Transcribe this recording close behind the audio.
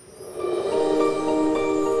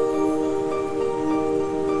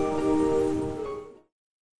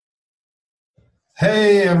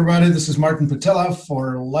Hey, everybody, this is Martin Patella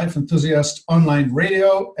for Life Enthusiast Online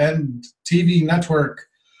Radio and TV Network.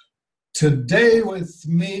 Today with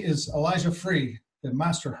me is Elijah Free, the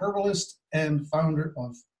master herbalist and founder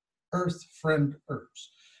of Earth Friend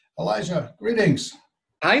Herbs. Elijah, greetings.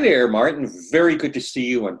 Hi there, Martin. Very good to see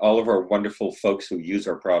you and all of our wonderful folks who use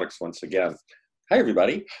our products once again. Hi,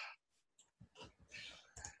 everybody.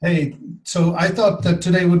 Hey, so I thought that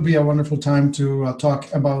today would be a wonderful time to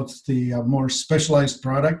talk about the more specialized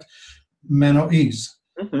product, Meno-Ease.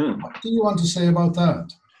 What do you want to say about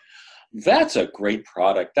that? That's a great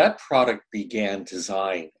product. That product began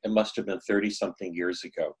design. It must have been 30-something years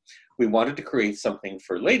ago. We wanted to create something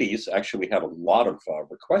for ladies. Actually, we had a lot of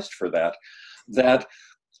requests for that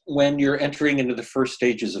when you're entering into the first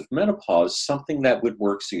stages of menopause, something that would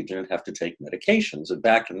work so you didn't have to take medications. And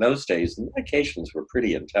back in those days, the medications were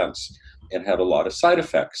pretty intense and had a lot of side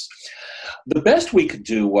effects. The best we could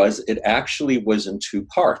do was it actually was in two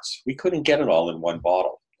parts. We couldn't get it all in one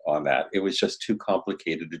bottle on that. It was just too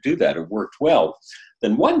complicated to do that. It worked well.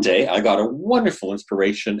 Then one day I got a wonderful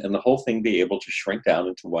inspiration and the whole thing be able to shrink down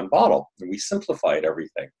into one bottle. And we simplified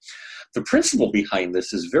everything. The principle behind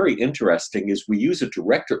this is very interesting is we use a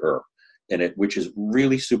director herb in it, which is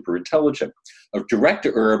really super intelligent. A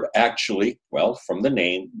director herb actually, well, from the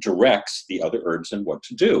name, directs the other herbs and what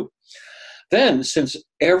to do. Then, since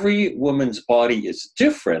every woman's body is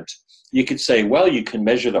different, you could say, well, you can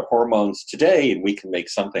measure the hormones today and we can make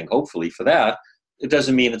something hopefully for that. It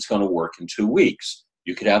doesn't mean it's going to work in 2 weeks.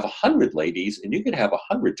 You could have 100 ladies and you could have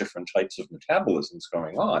 100 different types of metabolisms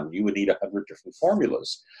going on. You would need 100 different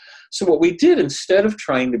formulas. So what we did, instead of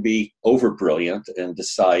trying to be over brilliant and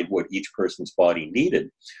decide what each person's body needed,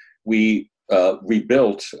 we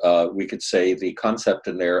rebuilt, we could say, the concept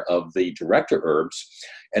in there of the director herbs.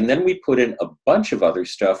 And then we put in a bunch of other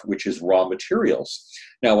stuff, which is raw materials.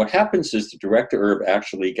 Now, what happens is the director herb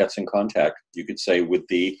actually gets in contact, you could say, with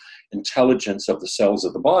the intelligence of the cells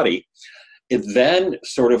of the body. It then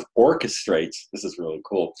sort of orchestrates, this is really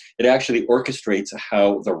cool, it actually orchestrates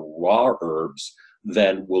how the raw herbs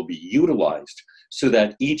then will be utilized so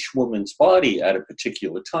that each woman's body at a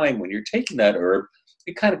particular time, when you're taking that herb,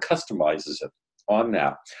 it kind of customizes it on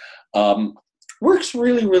that. Works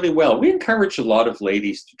really, really well. We encourage a lot of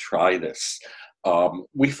ladies to try this.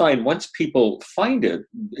 We find once people find it,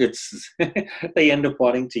 it's they end up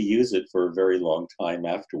wanting to use it for a very long time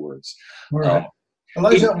afterwards. All right.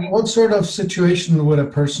 Elijah, what sort of situation would a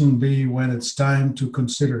person be when it's time to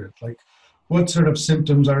consider it? Like, what sort of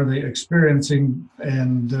symptoms are they experiencing?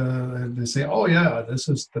 And they say, oh, yeah, this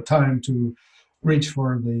is the time to reach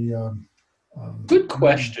for the... Good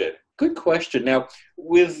question. Good question. Now,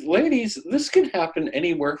 with ladies, this can happen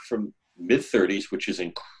anywhere from mid-30s, which is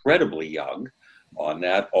incredibly young, on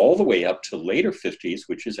that, all the way up to later 50s,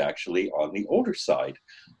 which is actually on the older side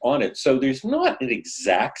on it. So there's not an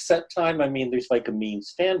exact set time. I mean, there's like a mean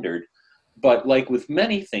standard, but like with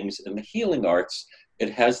many things in the healing arts,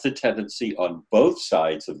 it has the tendency on both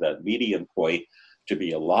sides of that median point to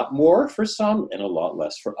be a lot more for some and a lot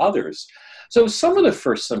less for others. So some of the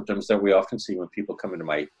first symptoms that we often see when people come into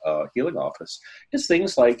my healing office is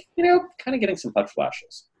things like, kind of getting some hot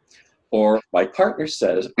flashes. Or my partner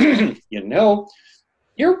says,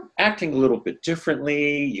 you're acting a little bit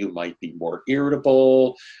differently. You might be more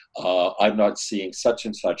irritable. I'm not seeing such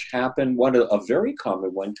and such happen. A very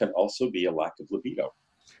common one can also be a lack of libido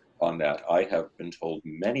on that. I have been told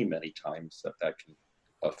many, many times that can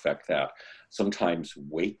affect that. Sometimes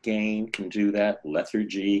weight gain can do that,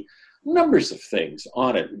 lethargy, numbers of things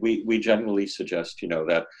on it. We generally suggest,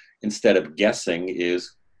 that instead of guessing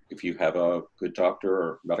is, if you have a good doctor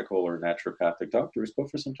or medical or naturopathic doctor, is go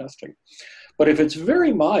for some testing. But if it's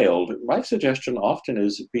very mild, my suggestion often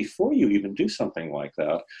is before you even do something like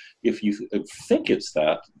that, if you think it's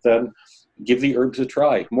that, then give the herbs a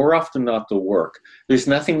try. More often than not, they'll work. There's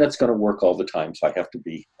nothing that's going to work all the time, so I have to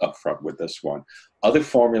be upfront with this one. Other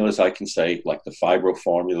formulas I can say, like the fibro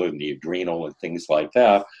formula and the adrenal and things like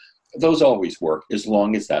that, those always work as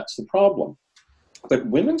long as that's the problem. But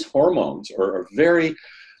women's hormones are a very,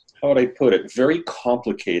 how would I put it, very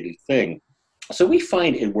complicated thing. So we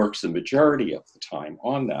find it works the majority of the time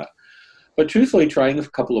on that. But truthfully, trying a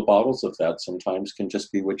couple of bottles of that sometimes can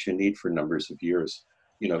just be what you need for numbers of years,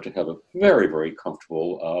 to have a very, very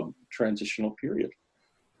comfortable transitional period.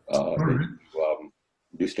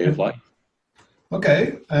 New state of life.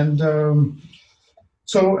 Okay. And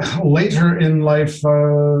so later in life,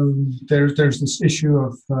 there's this issue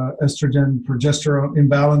of estrogen, progesterone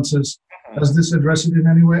imbalances. Does this address it in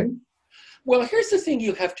any way? Well, here's the thing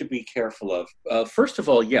you have to be careful of. First of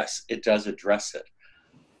all, yes, it does address it.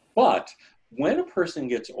 But When a person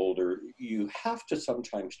gets older, you have to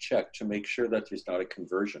sometimes check to make sure that there's not a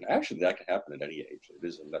conversion. Actually, that can happen at any age. It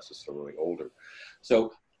isn't necessarily older.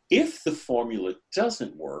 So if the formula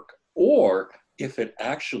doesn't work, or if it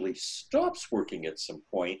actually stops working at some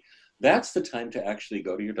point, that's the time to actually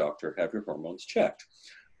go to your doctor, have your hormones checked.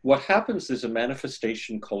 What happens is a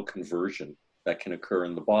manifestation called conversion that can occur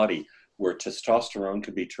in the body, where testosterone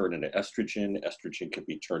could be turned into estrogen, estrogen could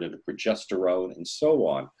be turned into progesterone, and so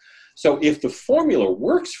on. So if the formula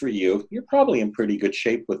works for you, you're probably in pretty good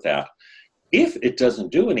shape with that. If it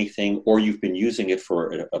doesn't do anything, or you've been using it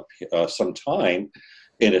for some time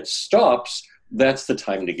and it stops, that's the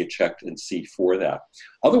time to get checked and see for that.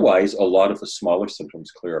 Otherwise, a lot of the smaller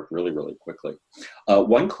symptoms clear up really, really quickly.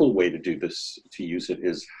 One cool way to do this, to use it,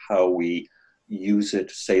 is how we use it,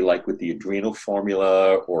 say, like with the adrenal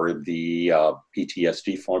formula or the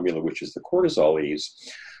PTSD formula, which is the cortisol-ease.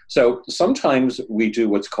 So sometimes we do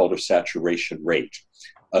what's called a saturation rate,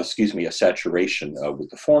 a saturation with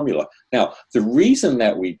the formula. Now, the reason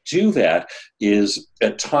that we do that is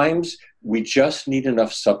at times we just need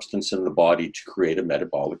enough substance in the body to create a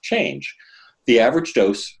metabolic change. The average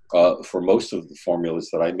dose for most of the formulas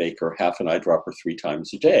that I make are half an eyedropper 3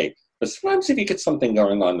 times a day. But sometimes if you get something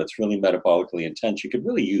going on that's really metabolically intense, you could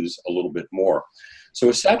really use a little bit more. So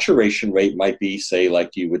a saturation rate might be, say,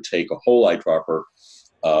 like you would take a whole eyedropper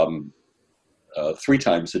 3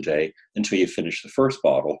 times a day until you finish the first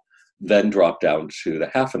bottle, then drop down to the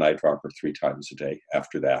half an eyedropper 3 times a day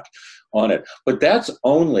after that on it. But that's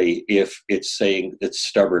only if it's saying it's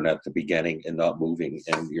stubborn at the beginning and not moving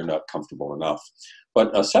and you're not comfortable enough.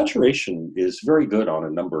 But saturation is very good on a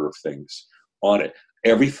number of things on it.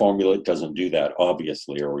 Every formula doesn't do that,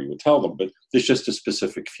 obviously, or we would tell them, but there's just a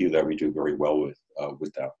specific few that we do very well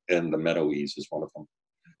with that, and the Meno-Ease is one of them.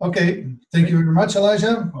 Okay, thank you very much,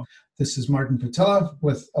 Elijah. This is Martin Patella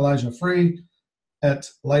with Elijah Free at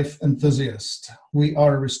Life Enthusiast. We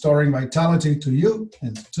are restoring vitality to you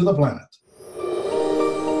and to the planet.